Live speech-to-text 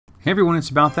Hey everyone, it's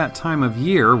about that time of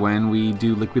year when we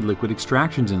do liquid-liquid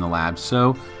extractions in the lab,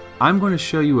 so I'm going to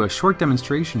show you a short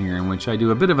demonstration here in which I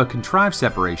do a bit of a contrived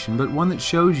separation, but one that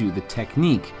shows you the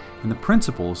technique and the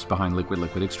principles behind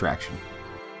liquid-liquid extraction.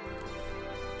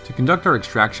 To conduct our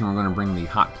extraction, we're going to bring the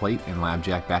hot plate and lab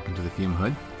jack back into the fume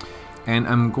hood, and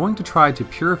I'm going to try to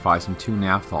purify some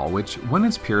 2-naphthol, which when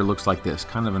it's pure looks like this,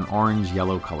 kind of an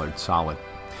orange-yellow colored solid.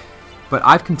 But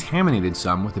I've contaminated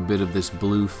some with a bit of this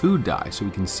blue food dye so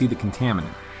we can see the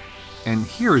contaminant. And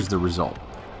here is the result.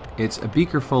 It's a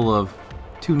beaker full of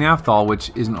 2-naphthol,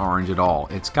 which isn't orange at all.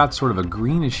 It's got sort of a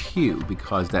greenish hue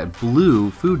because that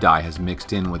blue food dye has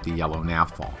mixed in with the yellow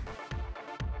naphthol.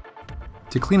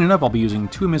 To clean it up, I'll be using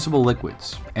 2 immiscible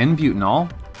liquids, N-butanol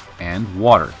and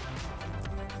water.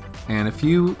 And a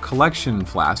few collection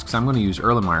flasks. I'm going to use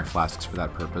erlenmeyer flasks for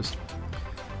that purpose.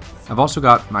 I've also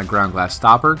got my ground glass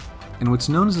stopper and what's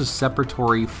known as a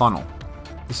separatory funnel.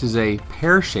 This is a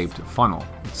pear-shaped funnel.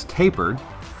 It's tapered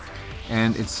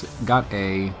and it's got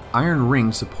a iron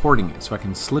ring supporting it so I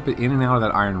can slip it in and out of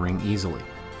that iron ring easily.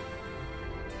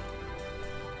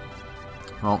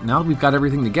 Well, now that we've got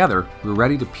everything together, we're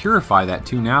ready to purify that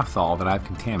 2-naphthol that I've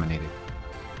contaminated.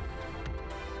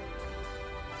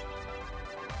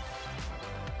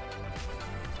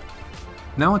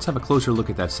 Now let's have a closer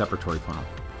look at that separatory funnel.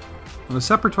 Well, the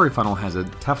separatory funnel has a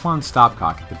Teflon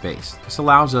stopcock at the base. This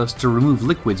allows us to remove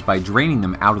liquids by draining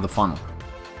them out of the funnel.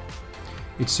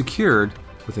 It's secured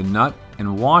with a nut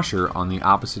and washer on the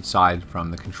opposite side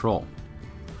from the control.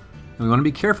 And we want to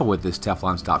be careful with this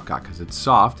Teflon stopcock because it's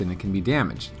soft and it can be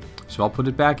damaged. So I'll put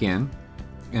it back in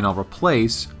and I'll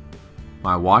replace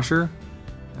my washer,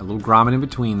 a little grommet in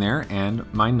between there,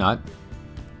 and my nut,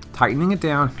 tightening it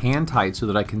down hand tight so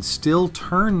that I can still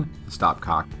turn the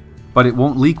stopcock, but it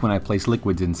won't leak when I place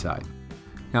liquids inside.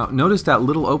 Now notice that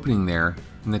little opening there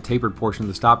in the tapered portion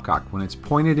of the stopcock. When it's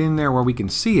pointed in there where we can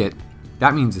see it,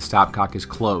 that means the stopcock is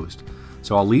closed.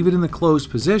 So I'll leave it in the closed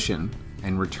position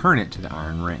and return it to the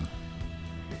iron ring.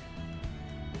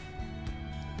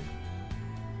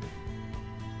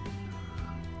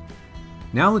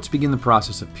 Now let's begin the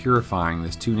process of purifying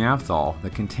this 2-naphthol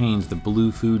that contains the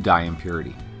blue food dye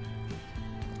impurity.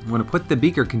 I'm going to put the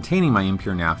beaker containing my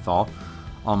impure naphthol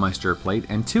on my stir plate,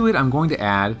 and to it I'm going to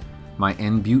add my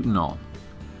N-butanol.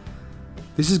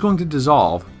 This is going to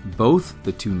dissolve both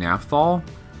the 2-naphthol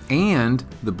and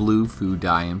the blue food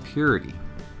dye impurity.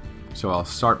 So I'll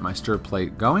start my stir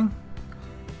plate going,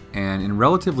 and in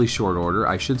relatively short order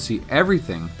I should see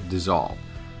everything dissolve.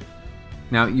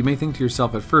 Now you may think to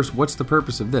yourself at first, what's the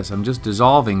purpose of this? I'm just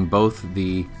dissolving both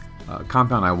the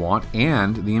compound I want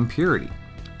and the impurity.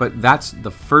 But that's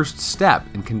the first step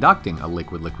in conducting a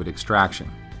liquid-liquid extraction.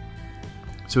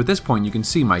 So at this point you can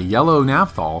see my yellow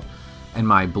naphthol and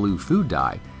my blue food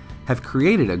dye have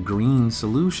created a green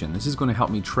solution. This is going to help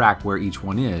me track where each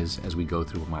one is as we go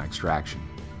through my extraction.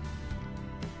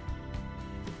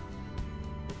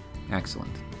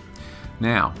 Excellent.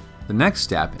 Now, the next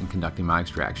step in conducting my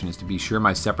extraction is to be sure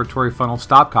my separatory funnel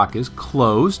stopcock is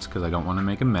closed because I don't want to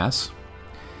make a mess.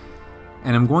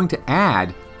 And I'm going to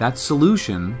add that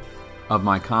solution of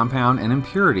my compound and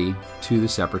impurity to the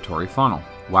separatory funnel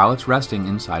while it's resting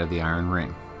inside of the iron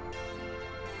ring.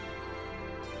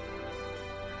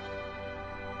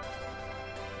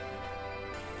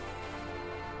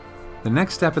 The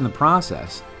next step in the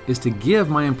process is to give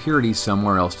my impurities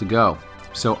somewhere else to go.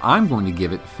 So I'm going to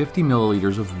give it 50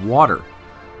 milliliters of water,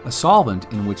 a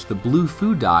solvent in which the blue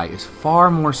food dye is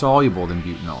far more soluble than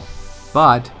butanol,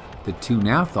 but the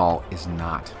 2-naphthol is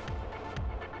not.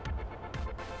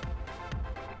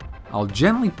 I'll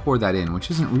gently pour that in, which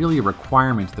isn't really a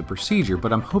requirement of the procedure,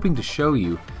 but I'm hoping to show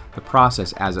you the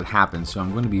process as it happens, so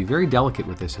I'm going to be very delicate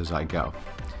with this as I go.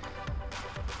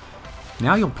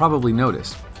 Now you'll probably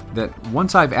notice that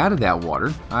once I've added that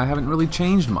water, I haven't really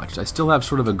changed much. I still have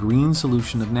sort of a green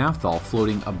solution of naphthol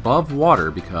floating above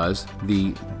water because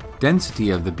the density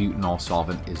of the butanol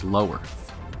solvent is lower.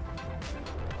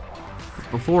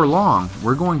 Before long,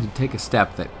 we're going to take a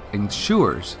step that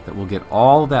ensures that we'll get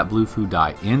all of that blue food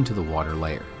dye into the water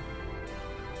layer.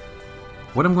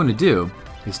 What I'm going to do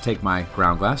is take my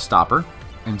ground glass stopper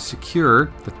and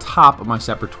secure the top of my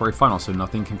separatory funnel so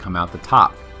nothing can come out the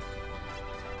top.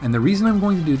 And the reason I'm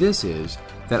going to do this is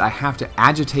that I have to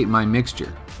agitate my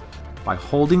mixture. By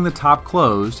holding the top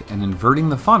closed and inverting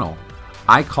the funnel,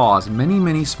 I cause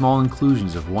many small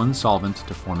inclusions of one solvent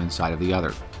to form inside of the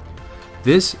other.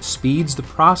 This speeds the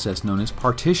process known as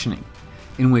partitioning,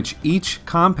 in which each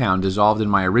compound dissolved in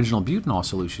my original butanol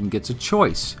solution gets a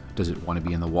choice. Does it want to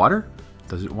be in the water?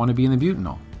 Does it want to be in the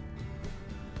butanol?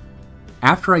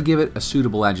 After I give it a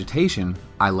suitable agitation,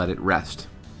 I let it rest.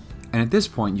 And at this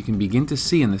point, you can begin to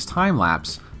see in this time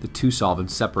lapse the two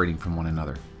solvents separating from one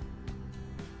another.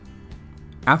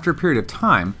 After a period of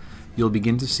time, you'll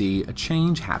begin to see a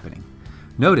change happening.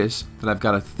 Notice that I've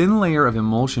got a thin layer of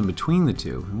emulsion between the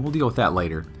two, and we'll deal with that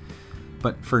later.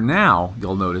 But for now,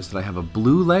 you'll notice that I have a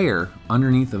blue layer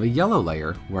underneath of a yellow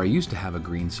layer where I used to have a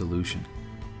green solution.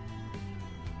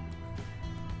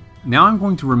 Now I'm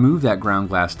going to remove that ground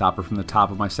glass stopper from the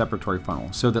top of my separatory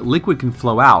funnel so that liquid can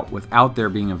flow out without there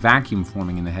being a vacuum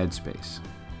forming in the headspace.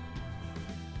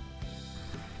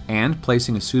 And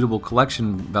placing a suitable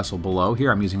collection vessel below,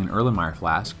 here I'm using an Erlenmeyer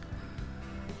flask,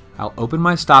 I'll open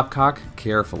my stopcock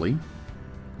carefully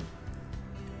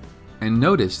and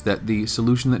notice that the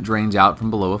solution that drains out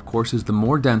from below, of course, is the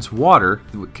more dense water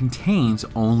that contains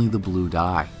only the blue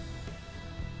dye.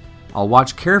 I'll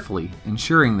watch carefully,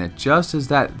 ensuring that just as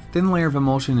that thin layer of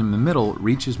emulsion in the middle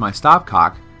reaches my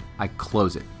stopcock, I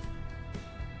close it.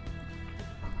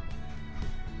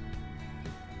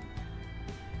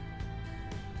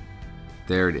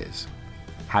 There it is.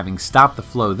 Having stopped the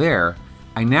flow there,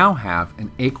 I now have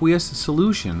an aqueous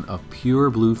solution of pure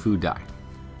blue food dye.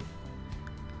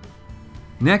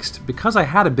 Next, because I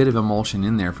had a bit of emulsion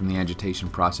in there from the agitation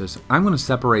process, I'm going to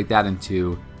separate that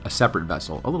into a separate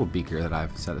vessel, a little beaker that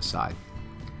I've set aside.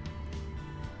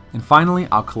 And finally,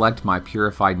 I'll collect my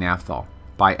purified naphthol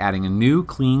by adding a new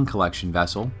clean collection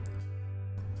vessel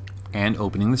and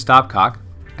opening the stopcock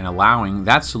and allowing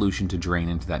that solution to drain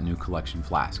into that new collection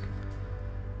flask.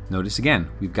 Notice again,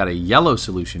 we've got a yellow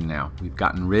solution now. We've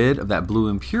gotten rid of that blue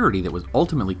impurity that was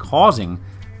ultimately causing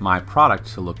my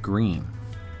product to look green.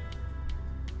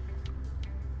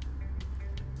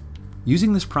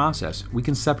 Using this process, we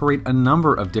can separate a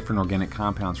number of different organic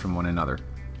compounds from one another.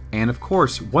 And of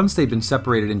course, once they've been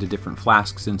separated into different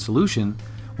flasks in solution,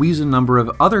 we use a number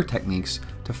of other techniques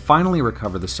to finally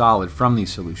recover the solid from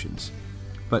these solutions.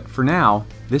 But for now,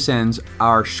 this ends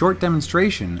our short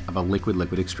demonstration of a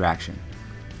liquid-liquid extraction.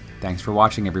 Thanks for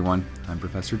watching, everyone. I'm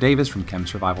Professor Davis from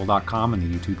ChemSurvival.com and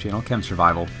the YouTube channel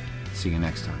ChemSurvival. See you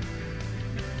next time.